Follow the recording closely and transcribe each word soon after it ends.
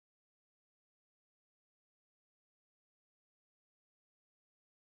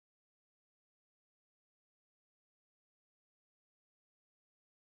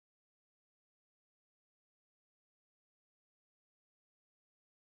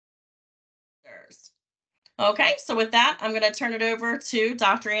Okay, so with that, I'm going to turn it over to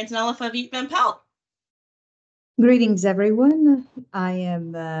Dr. Antonella Favit-Van Greetings, everyone. I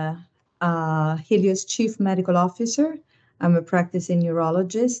am Helios Chief Medical Officer. I'm a practicing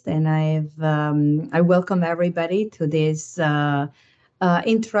neurologist, and I welcome everybody to this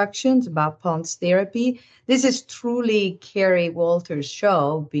interactions about PoNS therapy. This is truly Carrie Walters'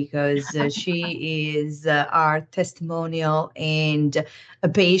 show because she is our testimonial and a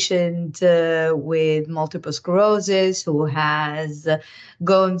patient with multiple sclerosis who has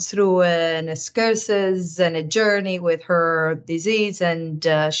gone through an excursus and a journey with her disease, and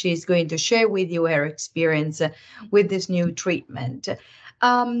she's going to share with you her experience with this new treatment.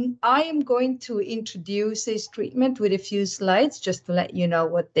 I am going to introduce this treatment with a few slides just to let you know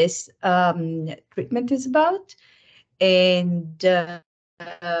what this treatment is about. And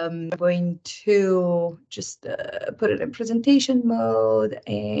I'm going to just put it in presentation mode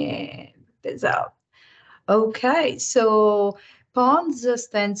and this out. Okay, so PoNS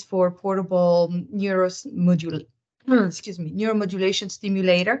stands for Portable Neuromodulation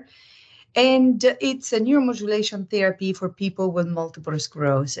Stimulator. And it's a neuromodulation therapy for people with multiple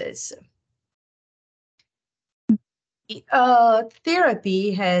sclerosis.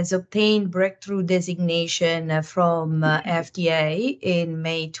 Therapy has obtained breakthrough designation from FDA in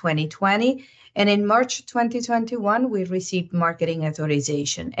May 2020. And in March 2021, we received marketing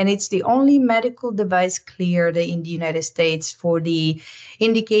authorization. And it's the only medical device cleared in the United States for the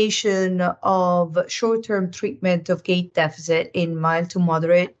indication of short-term treatment of gait deficit in mild to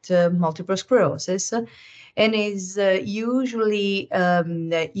moderate multiple sclerosis, and is usually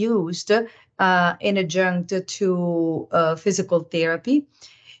used in adjunct to physical therapy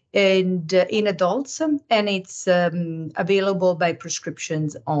and in adults, and it's available by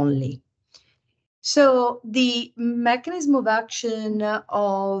prescriptions only. So the mechanism of action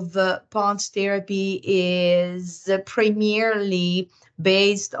of PoNS therapy is primarily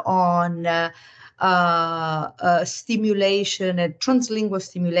based on stimulation, translingual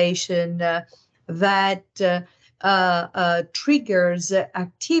stimulation that triggers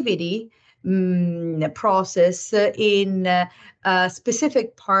activity process in a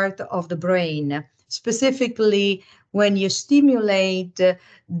specific part of the brain. Specifically, when you stimulate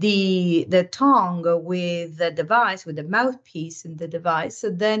the tongue with the device, with the mouthpiece in the device,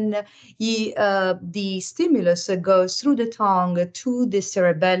 then the stimulus goes through the tongue to the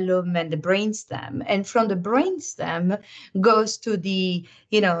cerebellum and the brainstem, and from the brainstem goes to the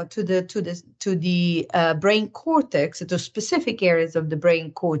brain cortex, to specific areas of the brain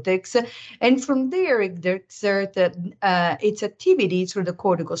cortex, and from there it exerts its activity through the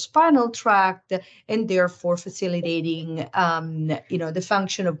corticospinal tract, and therefore facilitating the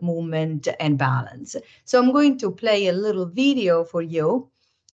function of movement and balance. So I'm going to play a little video for you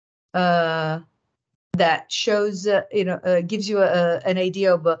that shows, gives you an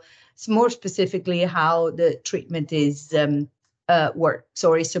idea of more specifically how the treatment is works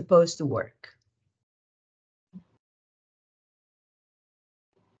or is supposed to work.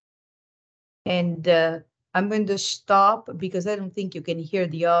 And I'm going to stop because I don't think you can hear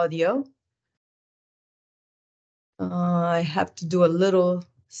the audio. I have to do a little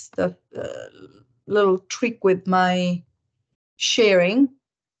stuff, little trick with my sharing.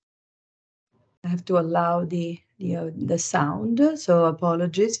 I have to allow the sound, so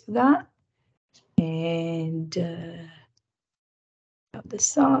apologies for that. And the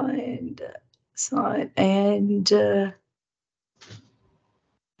side, and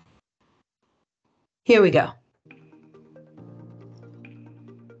here we go.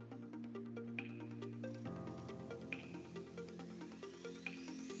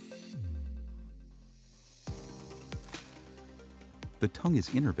 The tongue is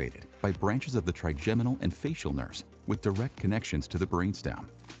innervated by branches of the trigeminal and facial nerves with direct connections to the brainstem.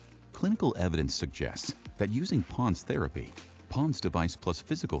 Clinical evidence suggests that using PoNS therapy, PoNS device plus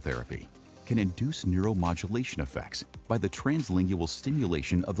physical therapy, can induce neuromodulation effects by the translingual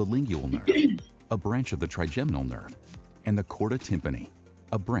stimulation of the lingual nerve, a branch of the trigeminal nerve, and the chorda tympani,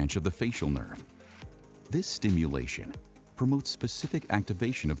 a branch of the facial nerve. This stimulation promotes specific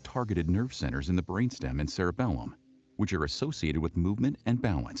activation of targeted nerve centers in the brainstem and cerebellum, which are associated with movement and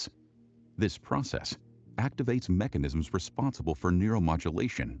balance. This process activates mechanisms responsible for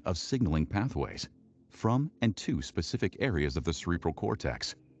neuromodulation of signaling pathways from and to specific areas of the cerebral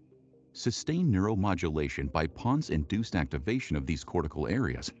cortex. Sustained neuromodulation by PoNS-induced activation of these cortical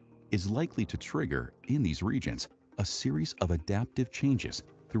areas is likely to trigger, in these regions, a series of adaptive changes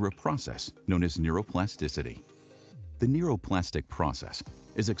through a process known as neuroplasticity. The neuroplastic process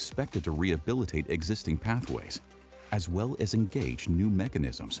is expected to rehabilitate existing pathways, as well as engage new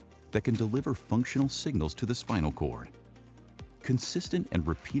mechanisms that can deliver functional signals to the spinal cord. Consistent and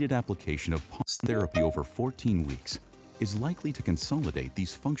repeated application of PoNS therapy over 14 weeks is likely to consolidate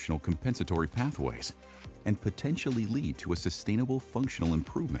these functional compensatory pathways and potentially lead to a sustainable functional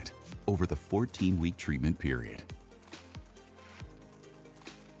improvement over the 14-week treatment period.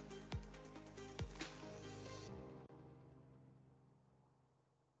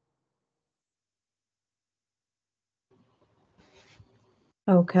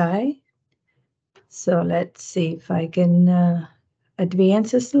 Okay, so let's see if I can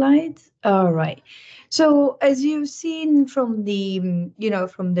advance the slides. All right. So as you've seen from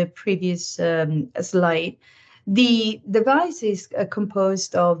the previous slide, the device is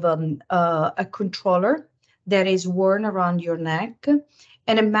composed of a controller that is worn around your neck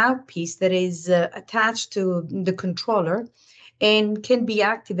and a mouthpiece that is attached to the controller and can be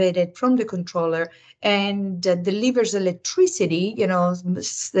activated from the controller and delivers electricity,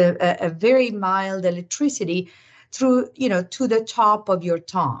 a very mild electricity through, to the top of your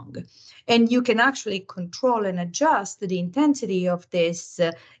tongue. And you can actually control and adjust the intensity of this,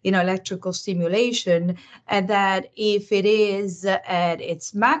 electrical stimulation, and that if it is at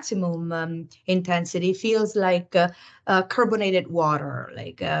its maximum intensity, feels like carbonated water,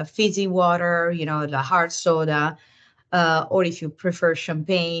 like fizzy water, the hard soda, or if you prefer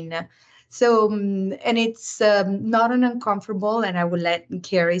champagne. So, and it's not an uncomfortable, and I will let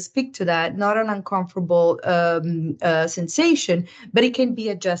Carrie speak to that, not an uncomfortable sensation, but it can be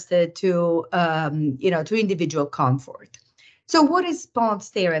adjusted to, to individual comfort. So what is PoNS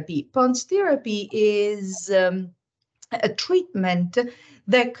therapy? PoNS therapy is a treatment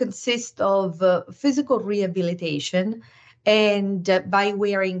that consists of physical rehabilitation and by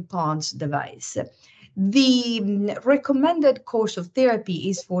wearing PoNS device. The recommended course of therapy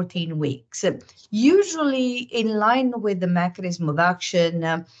is 14 weeks, usually in line with the mechanism of action.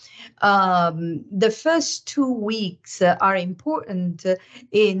 The first 2 weeks are important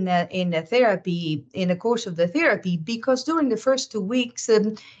in the therapy, in the course of the therapy, because during the first 2 weeks,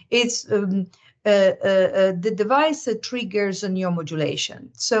 the device triggers a neuromodulation.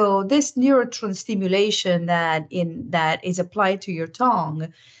 So this neurotransmission stimulation that is applied to your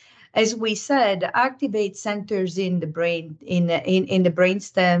tongue, as we said, activates centers in the brain, in the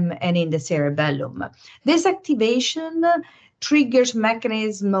brainstem and in the cerebellum. This activation triggers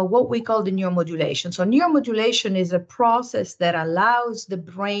mechanism of what we call the neuromodulation. So neuromodulation is a process that allows the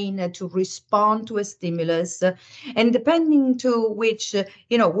brain to respond to a stimulus, and depending to which,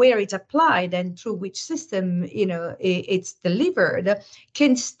 where it's applied and through which system, it's delivered,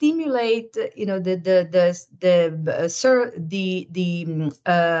 can stimulate, the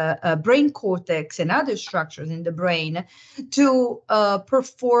brain cortex and other structures in the brain to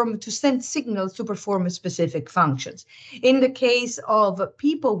send signals to perform specific functions. In the case of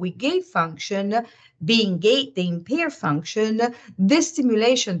people with gait function, being gait, the impaired function, this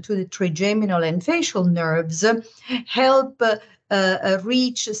stimulation to the trigeminal and facial nerves help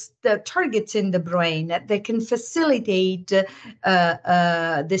reach the targets in the brain that can facilitate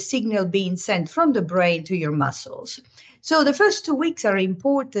the signal being sent from the brain to your muscles. So the first 2 weeks are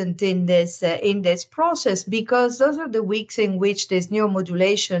important in this process, because those are the weeks in which this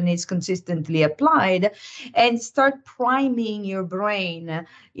neuromodulation is consistently applied and start priming your brain,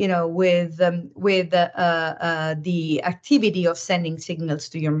 with the activity of sending signals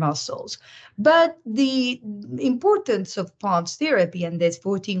to your muscles. But the importance of PoNS therapy and this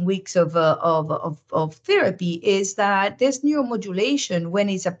 14 weeks of therapy is that this neuromodulation, when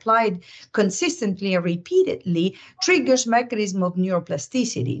it's applied consistently and repeatedly, triggers mechanism of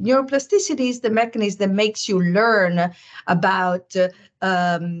neuroplasticity. Neuroplasticity is the mechanism that makes you learn about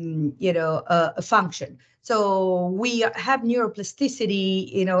a function. So we have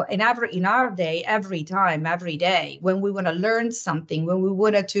neuroplasticity, in our day, every time, every day, when we want to learn something, when we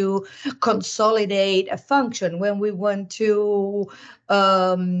want to consolidate a function, when we want to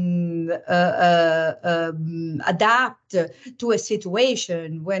adapt to a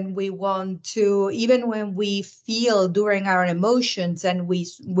situation, when we want to, even when we feel during our emotions and we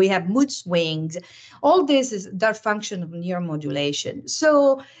have mood swings, all this is that function of neuromodulation.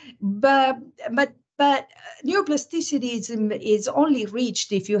 So, but neuroplasticity is only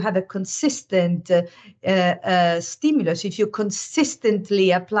reached if you have a consistent stimulus, if you consistently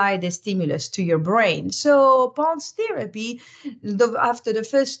apply the stimulus to your brain. So PoNS therapy, after the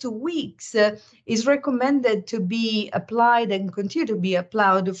first 2 weeks, is recommended to be applied and continue to be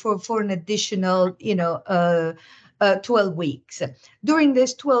applied for an additional, 12 weeks. During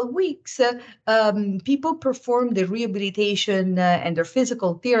these 12 weeks, people perform the rehabilitation and their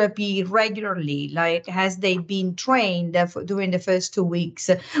physical therapy regularly, like as they've been trained during the first 2 weeks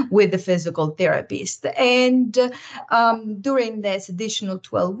with the physical therapist. And during this additional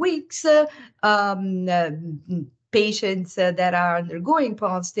 12 weeks, patients that are undergoing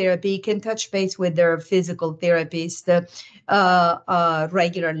PoNS therapy can touch base with their physical therapist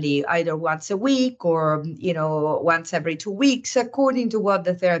regularly, either once a week or, once every 2 weeks, according to what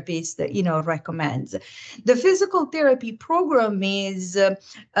the therapist, recommends. The physical therapy program is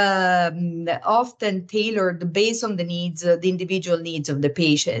often tailored based on the needs, the individual needs of the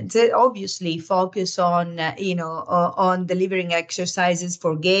patient. It obviously focus on, on delivering exercises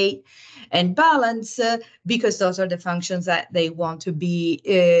for gait and balance, because those are the functions that they want to be,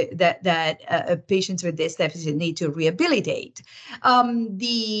 that patients with this deficit need to rehabilitate.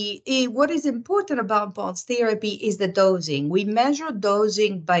 What is important about PoNS therapy is the dosing. We measure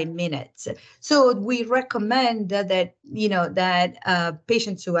dosing by minutes. So we recommend that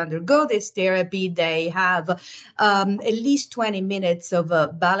patients who undergo this therapy, they have at least 20 minutes of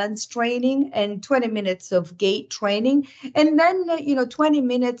balance training and 20 minutes of gait training, and then 20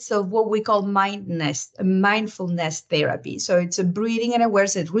 minutes of what we call mindfulness therapy. So it's a breathing and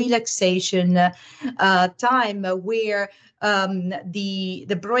awareness, relaxation time where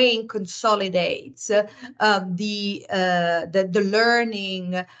the brain consolidates the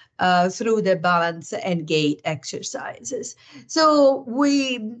learning through the balance and gait exercises. So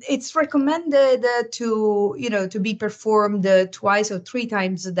it's recommended to be performed twice or 3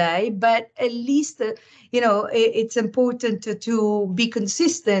 times a day, but at least it's important to be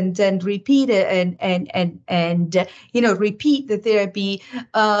consistent and repeat it and repeat the therapy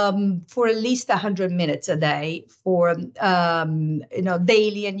for at least 100 minutes a day for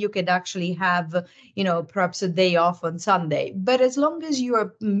daily, and you can actually have perhaps a day off on Sunday. But as long as you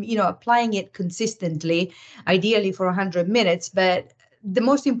are applying it consistently, ideally for 100 minutes, but the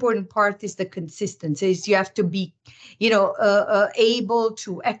most important part is the consistency. Is you have to be, able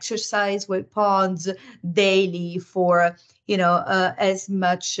to exercise with PoNS daily for, as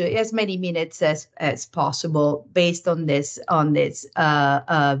many minutes as possible based on this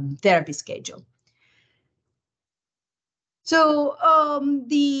therapy schedule. So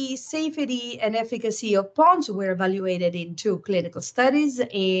the safety and efficacy of PoNS were evaluated in 2 clinical studies,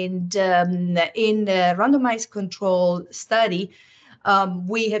 and in a randomized control study,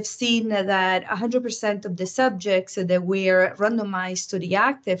 we have seen that 100% of the subjects that were randomized to the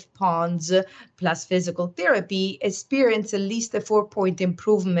active PoNS plus physical therapy experienced at least a 4-point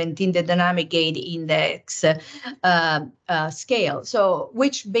improvement in the dynamic gait index scale. So,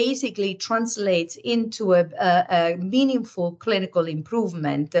 which basically translates into a meaningful clinical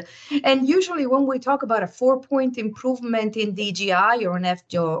improvement. And usually, when we talk about a 4-point improvement in DGI or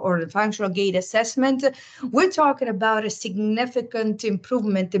or functional gait assessment, we're talking about a significant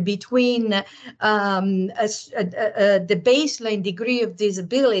improvement between the baseline degree of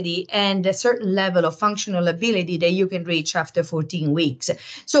disability and a certain level of functional ability that you can reach after 14 weeks.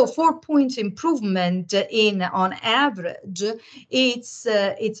 So 4 points improvement on average, it's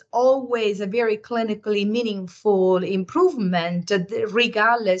always a very clinically meaningful improvement,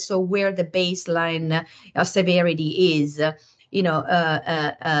 regardless of where the baseline severity is, in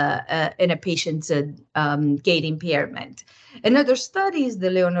a patient's gait impairment. Another study is the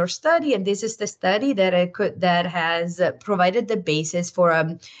Leonor study, and this is the study that has provided the basis for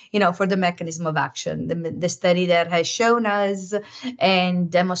for the mechanism of action. The study that has shown us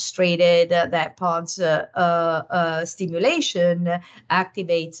and demonstrated that PoNS stimulation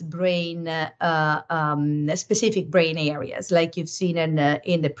activates brain specific brain areas, like you've seen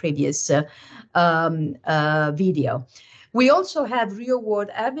in the previous video. We also have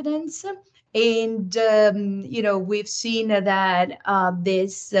real-world evidence, and we've seen that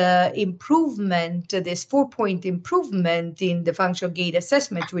this improvement, this 4-point improvement in the functional gait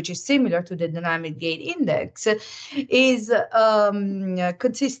assessment, which is similar to the dynamic gait index, is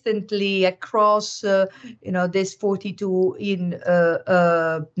consistently across this 42 in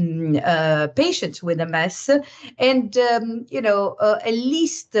patients with MS, and at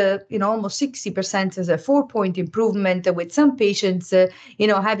least almost 60% is a 4-point improvement, with some patients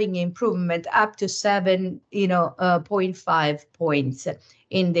having improvement up to 7.5 points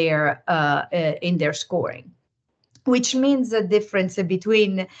in their scoring, which means the difference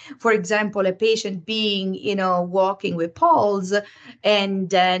between, for example, a patient being, walking with poles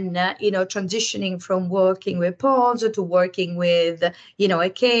and then, transitioning from working with poles to working with, a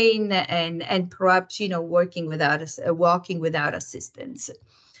cane and perhaps, walking without assistance.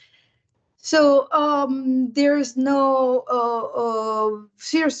 So there's no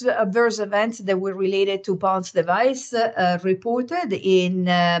serious adverse events that were related to PoNS device reported in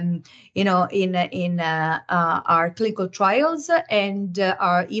our clinical trials, and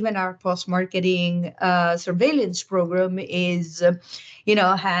even our post-marketing surveillance program is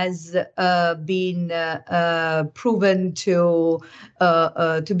has been proven to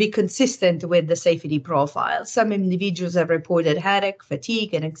be consistent with the safety profile. Some individuals have reported headache,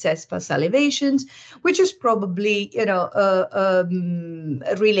 fatigue, and excessive salivations, which is probably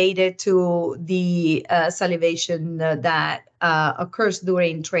related to the salivation that occurs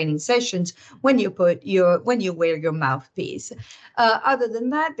during training sessions when you wear your mouthpiece. Other than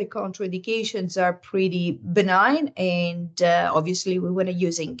that, the contraindications are pretty benign, and obviously we want to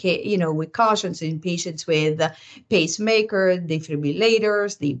use with cautions in patients with pacemaker,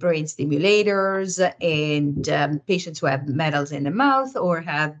 defibrillators, the brain stimulators, and patients who have metals in the mouth or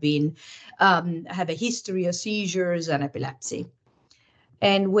have a history of seizures and epilepsy.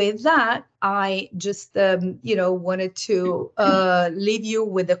 And with that, I just, wanted to leave you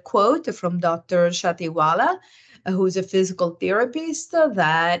with a quote from Dr. Shatiwala, who's a physical therapist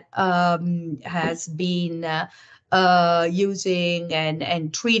that has been using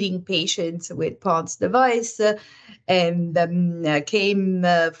and treating patients with PoNS device, and came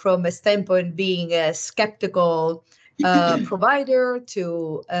from a standpoint being a skeptical provider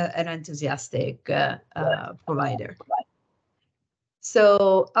to an enthusiastic provider.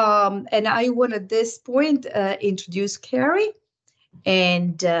 So, and I want at this point introduce Carrie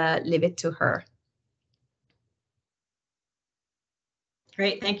and leave it to her.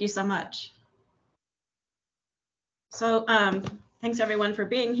 Great, thank you so much. So thanks everyone for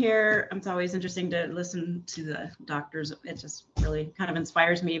being here. It's always interesting to listen to the doctors. It just really kind of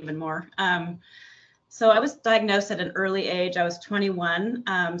inspires me even more. So I was diagnosed at an early age. I was 21,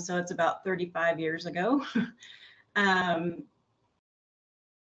 so it's about 35 years ago.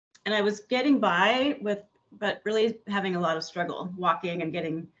 And I was getting by but really having a lot of struggle walking and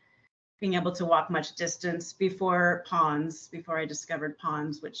being able to walk much distance before I discovered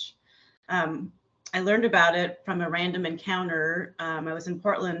PoNS, which I learned about it from a random encounter. I was in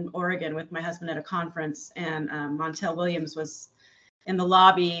Portland, Oregon with my husband at a conference, and Montel Williams was in the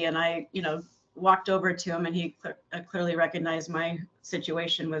lobby, and I, walked over to him, and he clearly recognized my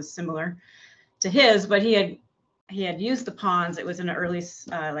situation was similar to his, but he had used the PoNS. It was in an early,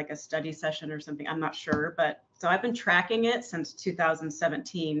 like a study session or something, I'm not sure. But so I've been tracking it since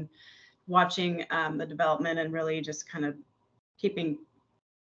 2017, watching the development and really just kind of getting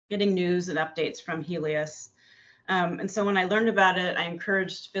news and updates from Helios. And so when I learned about it, I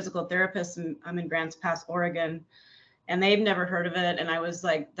encouraged physical therapists, and I'm in Grants Pass, Oregon, and they've never heard of it. And I was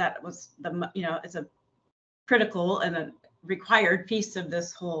like, that was it's a critical and a required piece of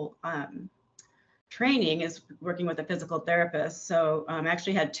this whole training is working with a physical therapist. So I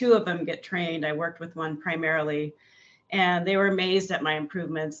actually had two of them get trained. I worked with one primarily, and they were amazed at my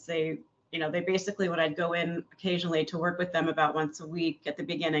improvements. They basically, when I'd go in occasionally to work with them about once a week at the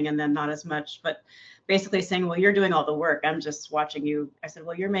beginning, and then not as much, but basically saying, well, you're doing all the work, I'm just watching you. I said,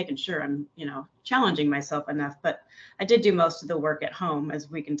 well, you're making sure I'm, challenging myself enough. But I did do most of the work at home,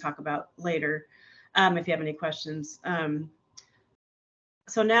 as we can talk about later, if you have any questions.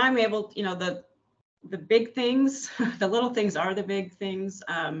 So now I'm able, the big things, the little things are the big things.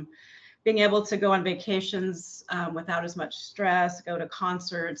 Being able to go on vacations without as much stress, go to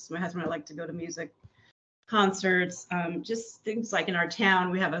concerts. My husband and I like to go to music concerts, just things like in our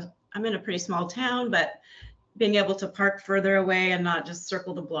town. I'm in a pretty small town, but being able to park further away and not just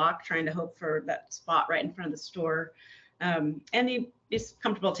circle the block, trying to hope for that spot right in front of the store. And he's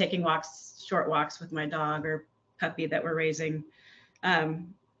comfortable taking short walks with my dog or puppy that we're raising.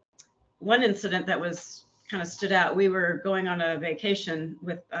 One incident that was kind of stood out, we were going on a vacation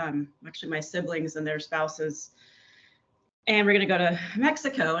with actually my siblings and their spouses, and we're going to go to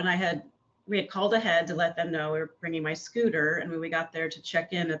Mexico. And we had called ahead to let them know we were bringing my scooter. And when we got there to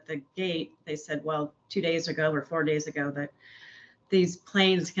check in at the gate, they said, well, 2 days ago or 4 days ago, that these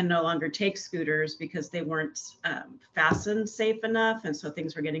planes can no longer take scooters because they weren't fastened safe enough. And so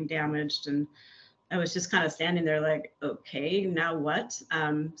things were getting damaged. And I was just kind of standing there like, okay, now what?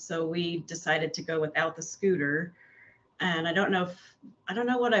 So we decided to go without the scooter. And I don't know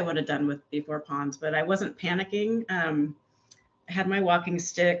what I would have done before PoNS, but I wasn't panicking. I had my walking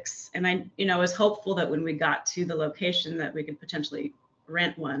sticks, and I was hopeful that when we got to the location that we could potentially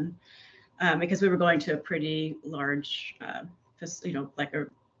rent one, because we were going to a pretty large, like a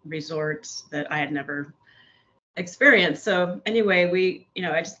resort that I had never experienced. So anyway,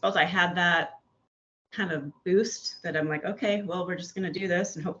 I just felt I had that kind of boost that I'm like, okay, well, we're just going to do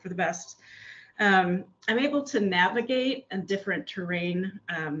this and hope for the best. I'm able to navigate a different terrain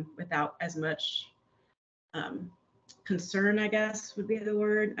without as much concern, I guess would be the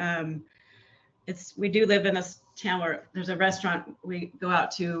word. We do live in a town where there's a restaurant we go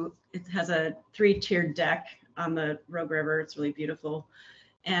out to. It has a 3-tiered deck on the Rogue River. It's really beautiful.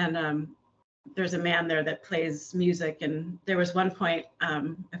 And there's a man there that plays music. And there was one point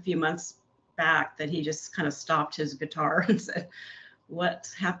a few months back that he just kind of stopped his guitar and said,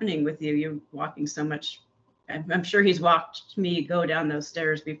 "What's happening with you? You're walking so much." I'm sure he's watched me go down those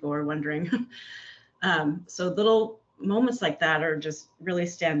stairs before, wondering. So little moments like that are just really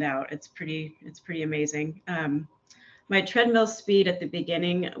stand out. It's pretty amazing. My treadmill speed at the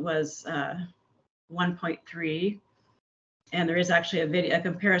beginning was 1.3, and there is actually a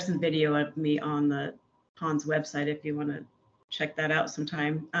comparison video of me on the PoNS website if you want to check that out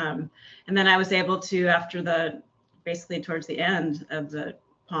sometime. And then I was able to, after basically towards the end of the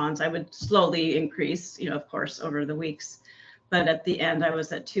PoNS, I would slowly increase, of course, over the weeks. But at the end, I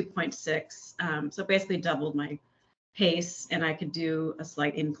was at 2.6. So basically doubled my pace, and I could do a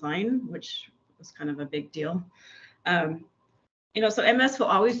slight incline, which was kind of a big deal. So MS will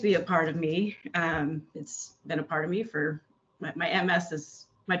always be a part of me. It's been a part of me for my MS is,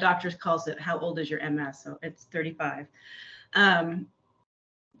 my doctor calls it, how old is your MS? So it's 35.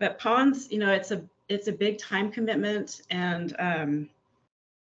 But PoNS, it's a big time commitment, and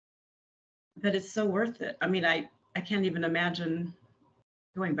but it's so worth it. I mean, I can't even imagine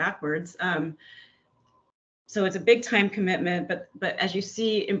going backwards. So it's a big time commitment, but as you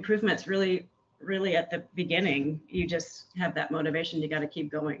see improvements really at the beginning, you just have that motivation. You got to keep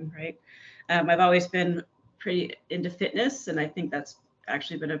going, right? I've always been pretty into fitness, and I think that's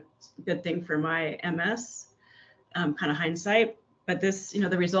actually been a good thing for my MS, kind of hindsight. But this,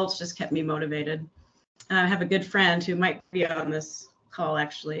 the results just kept me motivated. I have a good friend who might be on this call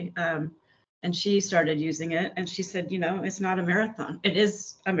actually, and she started using it, and she said, it's not a marathon. It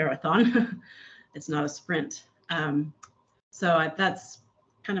is a marathon. It's not a sprint. So that's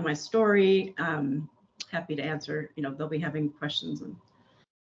kind of my story. Happy to answer, they'll be having questions and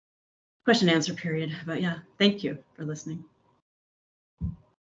question and answer period. But yeah, thank you for listening.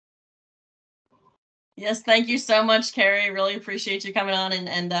 Yes, thank you so much, Carrie. Really appreciate you coming on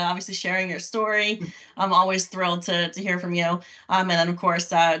and obviously sharing your story. I'm always thrilled to hear from you. And then, of course,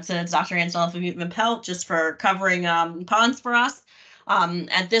 to Dr. Antonella Vietman-Pelt just for covering PoNS for us.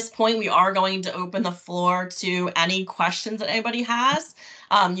 At this point, we are going to open the floor to any questions that anybody has.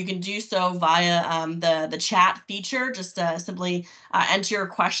 You can do so via the chat feature. Just simply enter your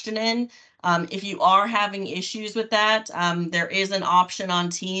question in. If you are having issues with that, there is an option on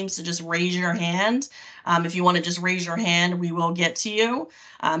Teams to just raise your hand. If you want to just raise your hand, we will get to you.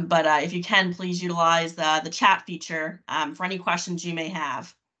 But if you can, please utilize the chat feature for any questions you may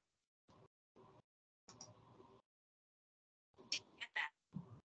have.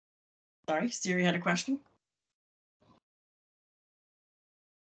 Sorry, Siri had a question.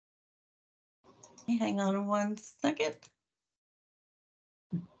 Hang on one second.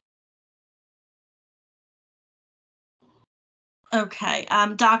 Okay,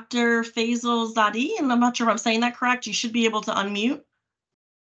 Dr. Faisal Zadi, and I'm not sure if I'm saying that correct. You should be able to unmute.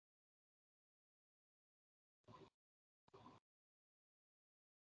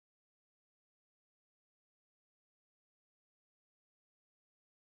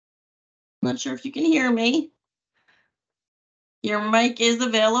 I'm not sure if you can hear me. Your mic is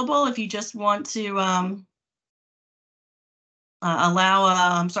available if you just want to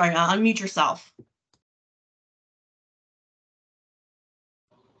unmute yourself.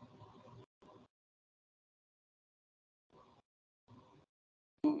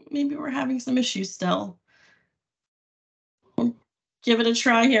 Maybe we're having some issues still. We'll give it a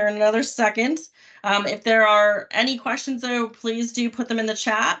try here in another second. If there are any questions, though, please do put them in the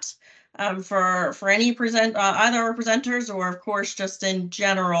chat for any either our presenters or, of course, just in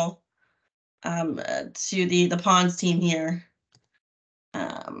general to the PoNS team here.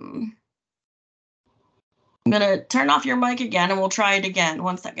 I'm going to turn off your mic again, and we'll try it again.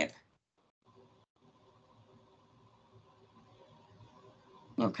 One second.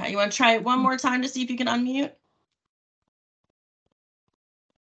 Okay, you want to try it one more time to see if you can unmute?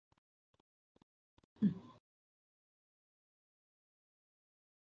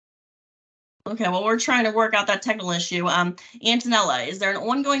 Okay, well, we're trying to work out that technical issue. Antonella, is there an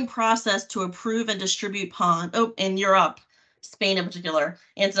ongoing process to approve and distribute PoNS? Oh, in Europe, Spain in particular.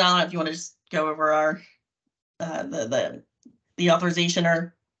 Antonella, if you want to just go over our the authorization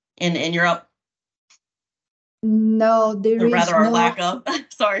or in Europe. No, there or is rather our no. lack of.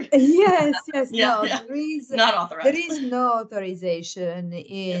 Sorry. Yes, yes, Yeah, no, yeah. there is Not authorized. there is no authorization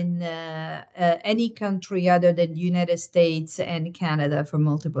in any country other than the United States and Canada for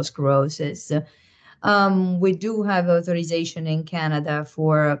multiple sclerosis. We do have authorization in Canada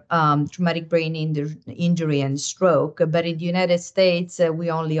for traumatic brain injury and stroke, but in the United States,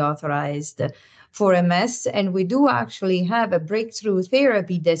 we only authorized for MS, and we do actually have a breakthrough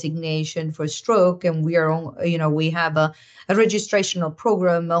therapy designation for stroke, and we are on, we have a registrational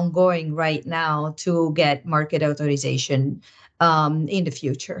program ongoing right now to get market authorization in the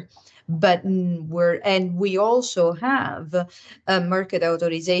future. But we also have a market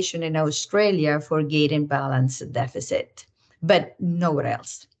authorization in Australia for gait and balance deficit, but nowhere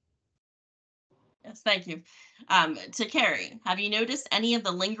else. Yes, thank you. To Carrie, have you noticed any of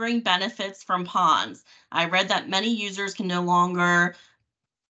the lingering benefits from PoNS? I read that many users can no longer,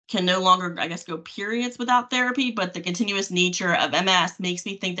 I guess, go periods without therapy, but the continuous nature of MS makes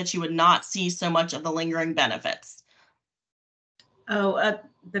me think that you would not see so much of the lingering benefits. Oh,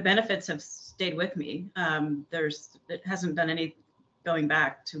 the benefits have stayed with me. It hasn't done any going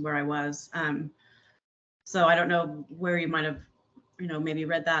back to where I was. So I don't know where you might have, maybe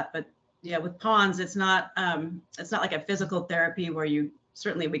read that, but yeah, with PoNS, it's not like a physical therapy where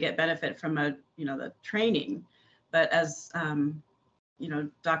we get benefit from the training, but as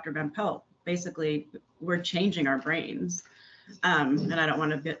Dr. Van Pelt, basically we're changing our brains. And I don't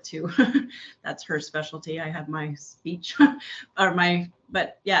want to get too, that's her specialty. I have my speech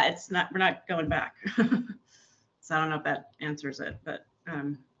but yeah, we're not going back. So I don't know if that answers it, but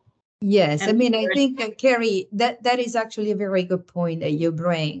yes, I mean, I think, Carrie, that is actually a very good point that you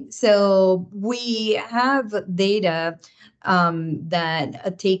bring. So we have data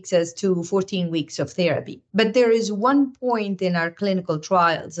that takes us to 14 weeks of therapy. But there is one point in our clinical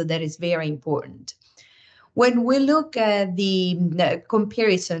trials that is very important. When we look at the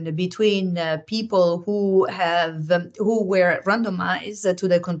comparison between people who were randomized to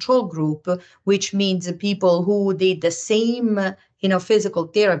the control group, which means people who did the same physical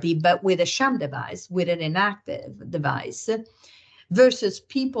therapy, but with a sham device, with an inactive device, versus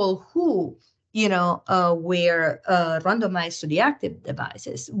people who were randomized to the active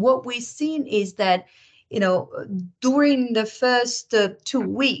devices, what we've seen is that during the first 2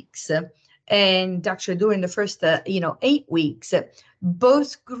 weeks, and actually during the first 8 weeks,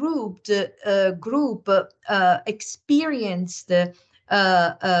 both group experienced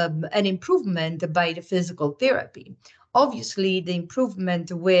an improvement by the physical therapy. Obviously, the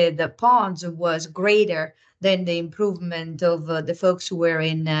improvement with the PoNS was greater than the improvement of the folks who were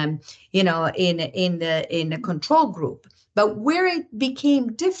in the control group. But where it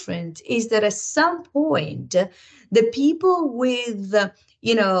became different is that at some point, the people with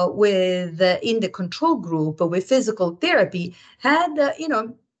in the control group with physical therapy had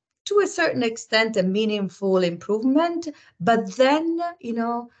to a certain extent a meaningful improvement, but then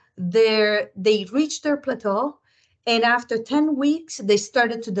they reached their plateau, and after 10 weeks they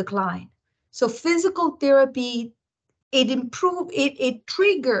started to decline. So physical therapy, it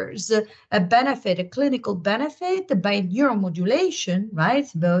triggers a benefit, a clinical benefit by neuromodulation, right?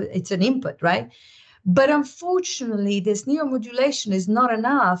 It's an input, right? But unfortunately, this neuromodulation is not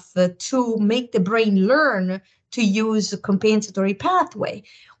enough to make the brain learn to use a compensatory pathway,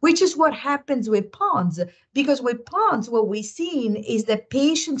 which is what happens with PoNS. Because with PoNS, what we've seen is that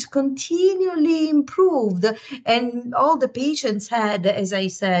patients continually improved, and all the patients had, as I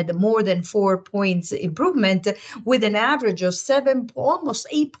said, more than 4 points improvement, with an average of almost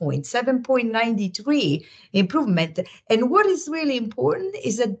 8 points, 7.93 improvement. And what is really important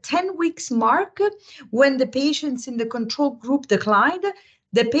is at 10 weeks mark, when the patients in the control group declined,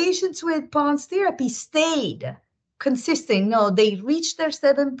 the patients with PoNS therapy stayed consistent. No, they reached their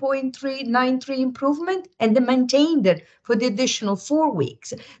 7.393 improvement, and they maintained it for the additional 4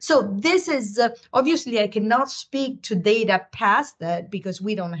 weeks. So this is, obviously I cannot speak to data past that because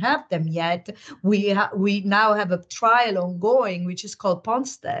we don't have them yet. We now have a trial ongoing, which is called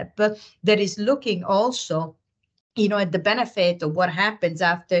PoNSTEP, that is looking also at the benefit of what happens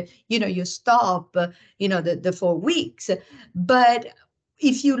after, you stop, the 4 weeks. But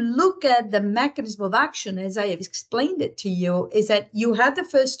if you look at the mechanism of action, as I have explained it to you, is that you have the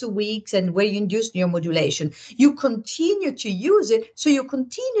first 2 weeks and where you induce neuromodulation, you continue to use it. So you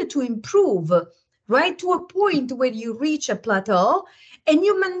continue to improve right to a point where you reach a plateau, and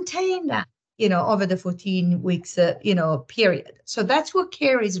you maintain that, over the 14 weeks, period. So that's what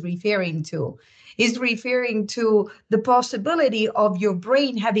Carrie is referring to. Is referring to the possibility of your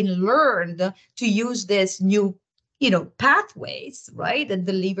brain having learned to use this new, pathways, right, and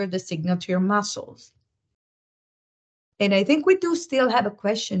deliver the signal to your muscles. And I think we do still have a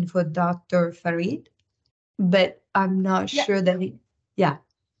question for Dr. Farid, but I'm not sure that he, yeah.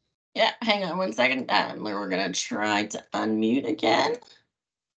 Yeah, hang on 1 second. We're going to try to unmute again.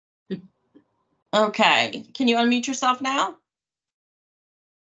 Okay, can you unmute yourself now?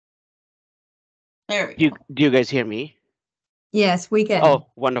 There we go. Do you guys hear me? Yes, we can. Oh,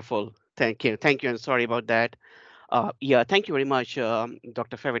 wonderful. Thank you. Thank you. And sorry about that. Yeah, thank you very much,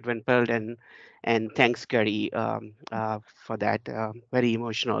 Dr. Farid Wenpeld, and thanks, Gary, for that very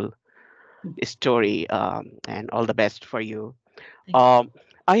emotional story, and all the best for you.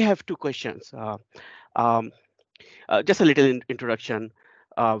 I have two questions. Um, just a little introduction,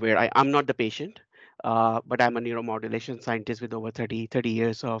 where I'm not the patient, but I'm a neuromodulation scientist with over 30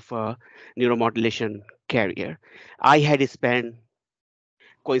 years of neuromodulation career. I had spent,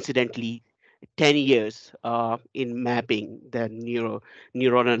 coincidentally, 10 years in mapping the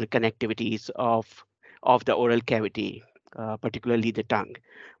neuronal connectivities of the oral cavity, particularly the tongue,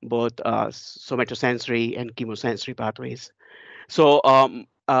 both somatosensory and chemosensory pathways. So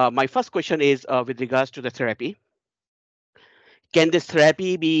my first question is with regards to the therapy. Can this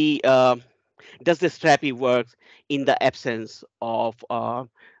therapy be, does this therapy work in the absence of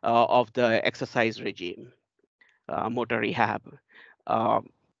the exercise regime, motor rehab?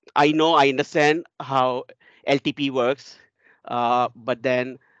 I understand how LTP works, but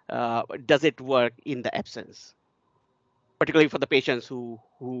then does it work in the absence, particularly for the patients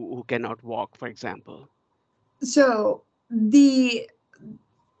who cannot walk, for example? So the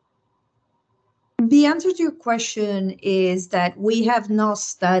answer to your question is that we have not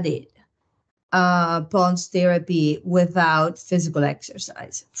studied PoNS therapy without physical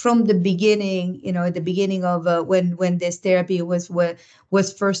exercise from the beginning. At the beginning of when this therapy was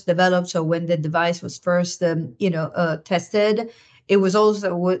first developed, so when the device was first tested, it was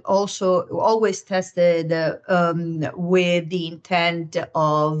also always tested with the intent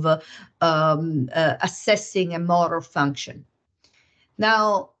of assessing a motor function.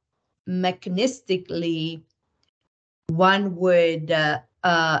 Now, mechanistically, one would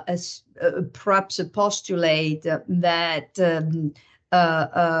perhaps postulate that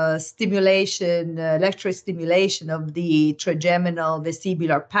stimulation, electric stimulation of the trigeminal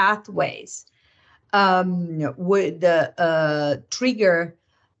vestibular pathways would trigger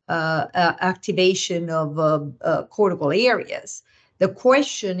activation of cortical areas. The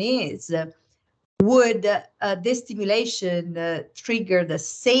question is, would this stimulation trigger the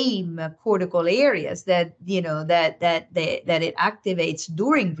same cortical areas that it activates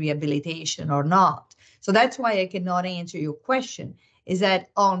during rehabilitation or not? So that's why I cannot answer your question. Is that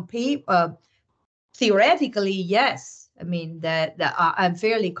on paper? Theoretically, yes. I mean that I'm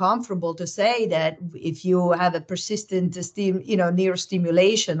fairly comfortable to say that if you have a persistent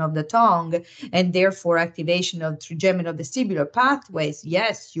neurostimulation of the tongue and therefore activation of trigeminal vestibular pathways,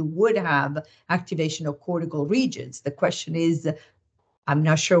 yes, you would have activation of cortical regions. The question is, I'm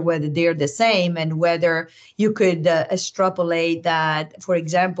not sure whether they're the same and whether you could extrapolate that, for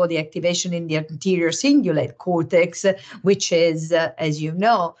example, the activation in the anterior cingulate cortex, which is, as you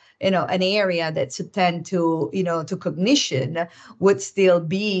know, an area that's attend to, to cognition, would still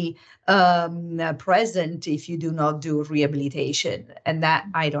be present if you do not do rehabilitation. And that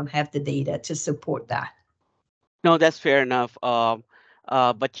I don't have the data to support that. No, that's fair enough.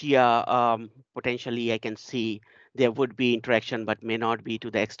 But yeah, potentially I can see there would be interaction, but may not be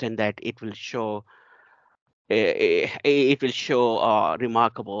to the extent that it will show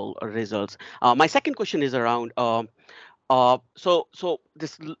remarkable results. My second question is around so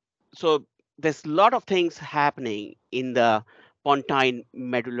there's a lot of things happening in the pontine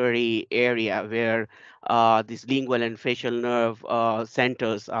medullary area where these lingual and facial nerve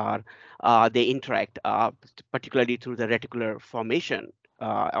centers are they interact, particularly through the reticular formation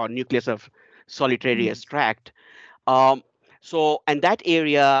or nucleus of solitarius tract. And that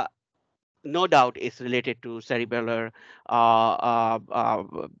area no doubt is related to cerebellar,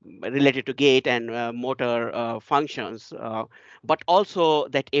 related to gait and motor functions, but also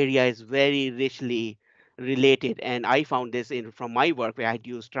that area is very richly related. And I found this from my work where I'd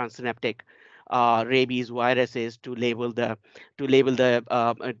use transsynaptic rabies viruses to label the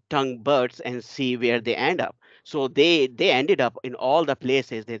tongue birds and see where they end up. So they ended up in all the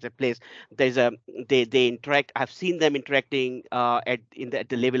places. They interact. I've seen them interacting at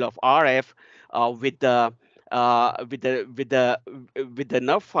the level of RF with the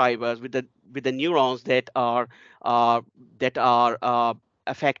nerve fibers, with the neurons that are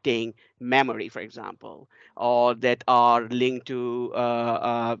affecting memory, for example, or that are linked to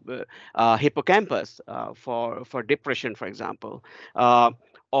hippocampus for depression, for example,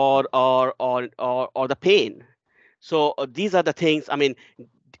 or the pain. So these are the things, I mean,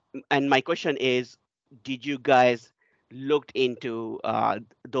 and my question is, did you guys looked into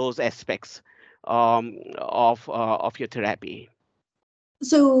those aspects of your therapy?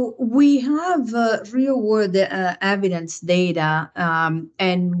 So we have real world evidence data,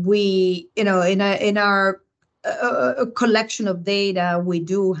 and we, in our collection of data, we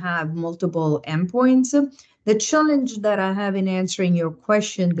do have multiple endpoints. The challenge that I have in answering your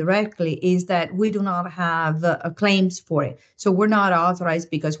question directly is that we do not have claims for it. So we're not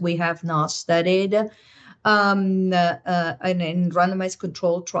authorized because we have not studied and in randomized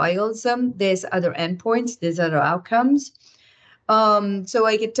controlled trials, there's other endpoints, there's other outcomes. So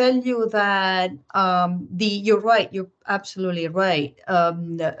I can tell you that you're right. You're absolutely right.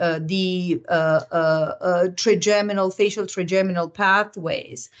 Trigeminal, facial trigeminal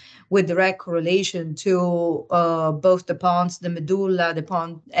pathways with direct correlation to both the pons, the medulla, the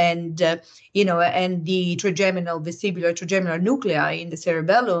pons, and and the vestibular trigeminal nuclei in the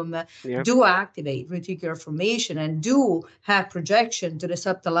cerebellum do activate reticular formation and do have projection to the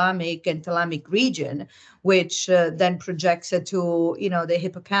subthalamic and thalamic region, which then projects to the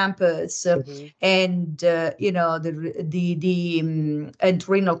hippocampus and the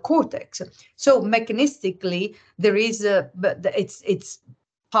adrenal cortex. So mechanistically, there is but it's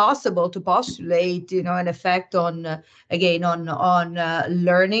possible to postulate an effect on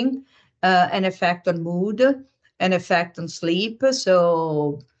learning, an effect on mood, an effect on sleep.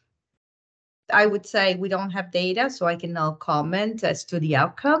 So I would say we don't have data, so I cannot comment as to the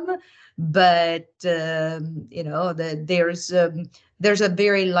outcome. But there's a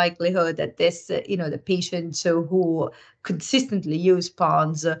very likelihood that this the patients who consistently use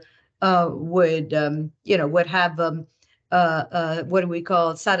PoNS would have what do we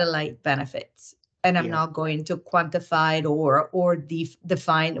call satellite benefits, and I'm not going to quantify it or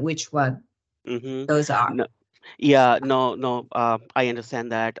define which one those are. No. Yeah, no, I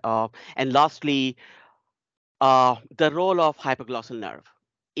understand that. And lastly, the role of hypoglossal nerve,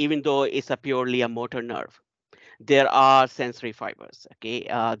 even though it's a purely a motor nerve, there are sensory fibers. Okay,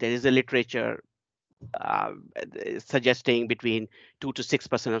 there is a literature suggesting between 2 to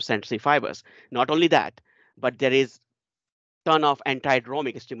 6% of sensory fibers. Not only that, but there is ton of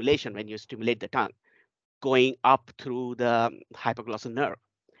antidromic stimulation when you stimulate the tongue, going up through the hypoglossal nerve.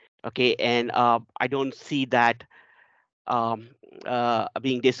 Okay, and I don't see that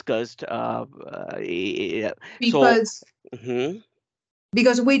being discussed.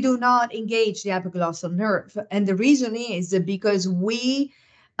 Because we do not engage the hypoglossal nerve. And the reason is because we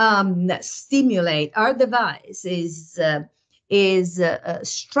stimulate, our device is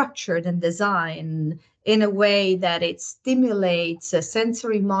structured and designed in a way that it stimulates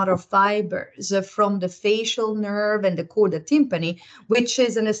sensory motor fibers from the facial nerve and the chorda tympani, which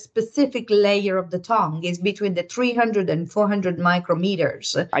is in a specific layer of the tongue. It's between the 300 and 400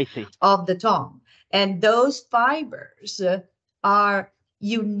 micrometers of the tongue. And those fibers are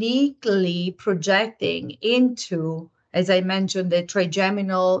uniquely projecting into, as I mentioned, the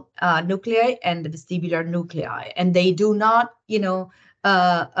trigeminal nuclei and the vestibular nuclei, and they do not,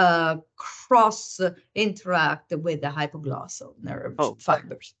 cross interact with the hypoglossal nerve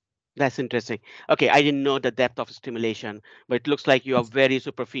fibers. That's interesting. Okay, I didn't know the depth of stimulation, but it looks like you are very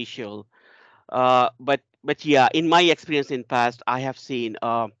superficial. But yeah, in my experience in past, I have seen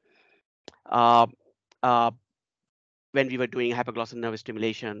when we were doing hypoglossal nerve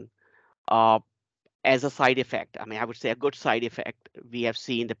stimulation, as a side effect, I mean, I would say a good side effect, we have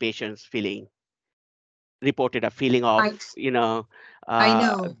seen the patients reported a feeling of,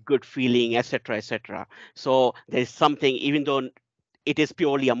 good feeling, etc., etc. So there's something, even though it is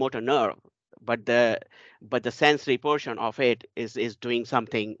purely a motor nerve, but the sensory portion of it is doing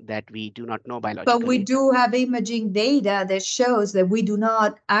something that we do not know biologically. But we do have imaging data that shows that we do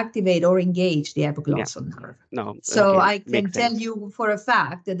not activate or engage the hypoglossal nerve. No. So I can tell you for a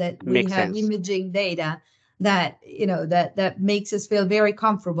fact that we have imaging data that that makes us feel very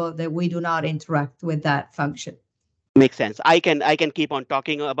comfortable that we do not interact with that function. Makes sense. I can keep on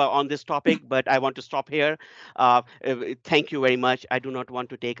talking about on this topic, but I want to stop here. Thank you very much. I do not want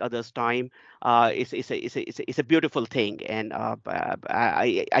to take others' time. It's a beautiful thing, and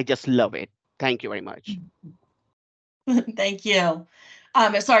I just love it. Thank you very much. Thank you.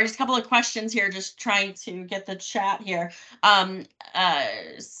 Sorry, just a couple of questions here. Just trying to get the chat here.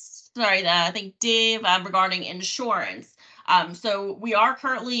 Sorry, I think Dave regarding insurance. So we are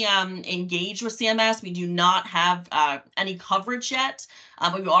currently engaged with CMS. We do not have any coverage yet,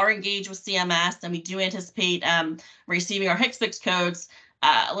 but we are engaged with CMS, and we do anticipate receiving our HCPCS codes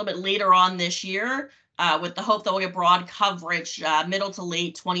a little bit later on this year. with the hope that we'll get broad coverage middle to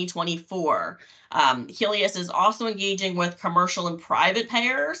late 2024. Helios is also engaging with commercial and private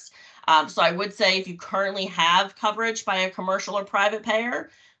payers. So I would say if you currently have coverage by a commercial or private payer,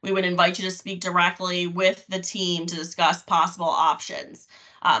 we would invite you to speak directly with the team to discuss possible options.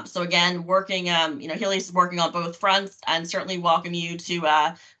 So again, working, Helios is working on both fronts, and certainly welcome you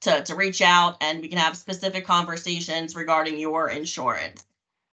to reach out, and we can have specific conversations regarding your insurance.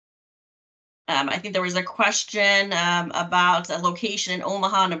 I think there was a question about a location in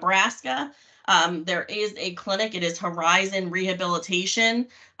Omaha, Nebraska. There is a clinic. It is Horizon Rehabilitation.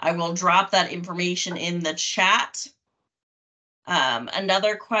 I will drop that information in the chat.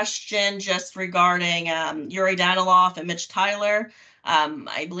 Another question just regarding Yuri Daniloff and Mitch Tyler.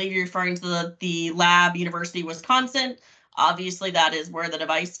 I believe you're referring to the lab, University of Wisconsin. Obviously, that is where the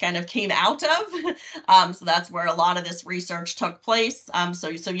device kind of came out of. So that's where a lot of this research took place. So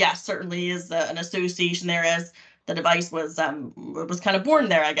yes, certainly is an association there, as the device was kind of born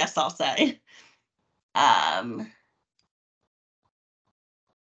there, I guess I'll say.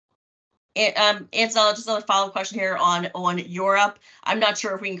 It's just another follow-up question here on Europe. I'm not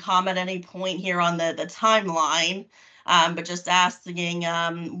sure if we can comment at any point here on the timeline, but just asking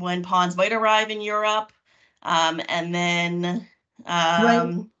when PoNS might arrive in Europe, and then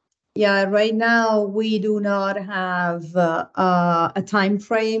right now we do not have a time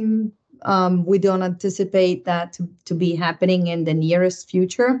frame. We don't anticipate that to be happening in the nearest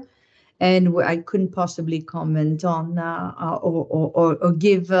future. And I couldn't possibly comment on or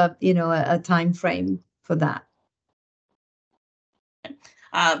give a time frame for that.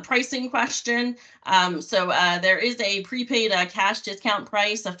 Pricing question. So there is a prepaid cash discount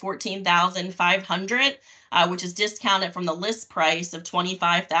price of $14,500, which is discounted from the list price of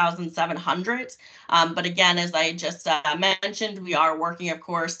 $25,700. But again, as I just mentioned, we are working, of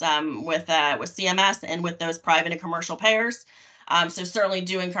course, with CMS and with those private and commercial payers. So certainly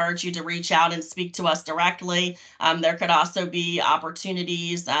do encourage you to reach out and speak to us directly. There could also be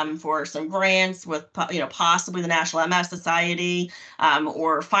opportunities for some grants with, possibly the National MS Society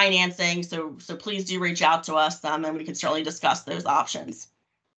or financing. So please do reach out to us, and we can certainly discuss those options.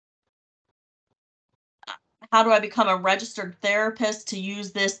 How do I become a registered therapist to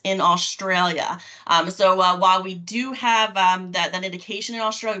use this in Australia? So while we do have that indication in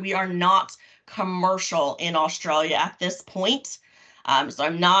Australia, we are not commercial in Australia at this point. So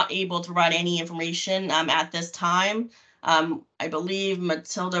I'm not able to provide any information at this time. I believe,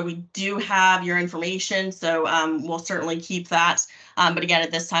 Matilda, we do have your information, so we'll certainly keep that. But again,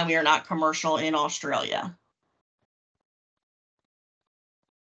 at this time, we are not commercial in Australia.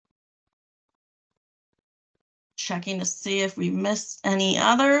 Checking to see if we missed any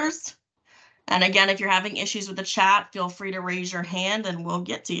others. And again, if you're having issues with the chat, feel free to raise your hand and we'll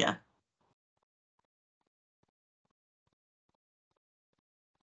get to you.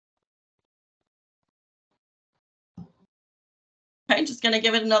 Okay, just going to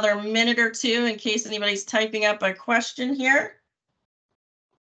give it another minute or two in case anybody's typing up a question here.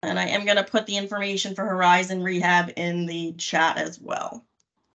 And I am going to put the information for Horizon Rehab in the chat as well.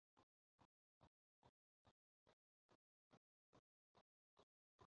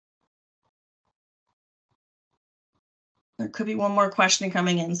 There could be one more question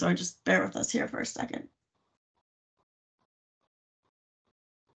coming in, so just bear with us here for a second.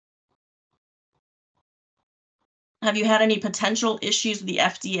 Have you had any potential issues with the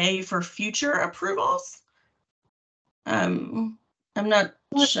FDA for future approvals? I'm not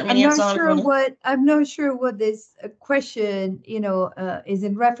sure. I'm not sure what this question, is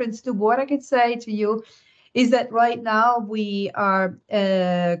in reference to. What I could say to you is that right now we are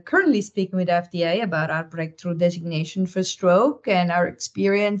currently speaking with FDA about our breakthrough designation for stroke, and our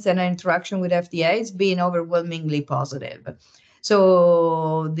experience and our interaction with FDA has been overwhelmingly positive.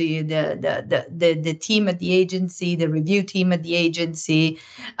 So the team at the agency, the review team at the agency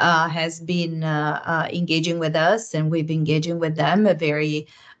has been engaging with us, and we've been engaging with them very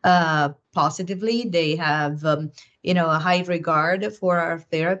positively. They have a high regard for our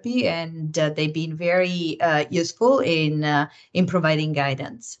therapy, and they've been very useful in providing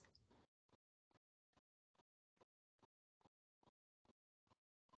guidance.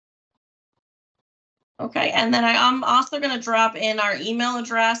 Okay, and then I'm also going to drop in our email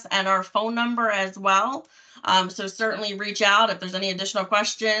address and our phone number as well. So certainly reach out if there's any additional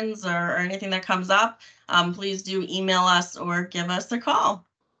questions or anything that comes up. Please do email us or give us a call.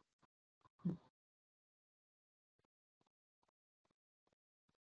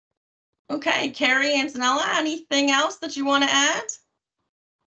 Okay, Carrie, Antonella, anything else that you want to add?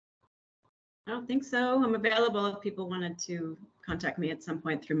 I don't think so. I'm available if people wanted to contact me at some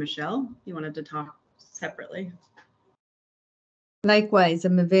point through Michelle. If you wanted to talk separately. Likewise,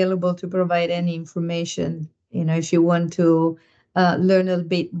 I'm available to provide any information, if you want to learn a little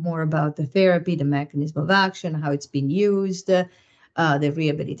bit more about the therapy, the mechanism of action, how it's been used, the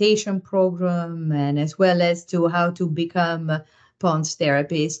rehabilitation program, and as well as to how to become a PoNS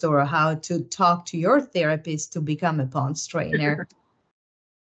therapist or how to talk to your therapist to become a PoNS trainer.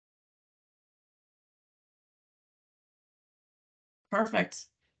 Perfect.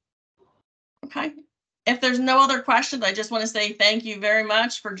 Okay. If there's no other questions, I just want to say thank you very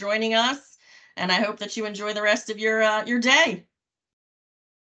much for joining us, and I hope that you enjoy the rest of your day.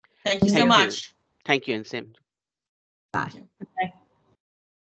 Thank you so much. Thank you, and same. Bye. Okay.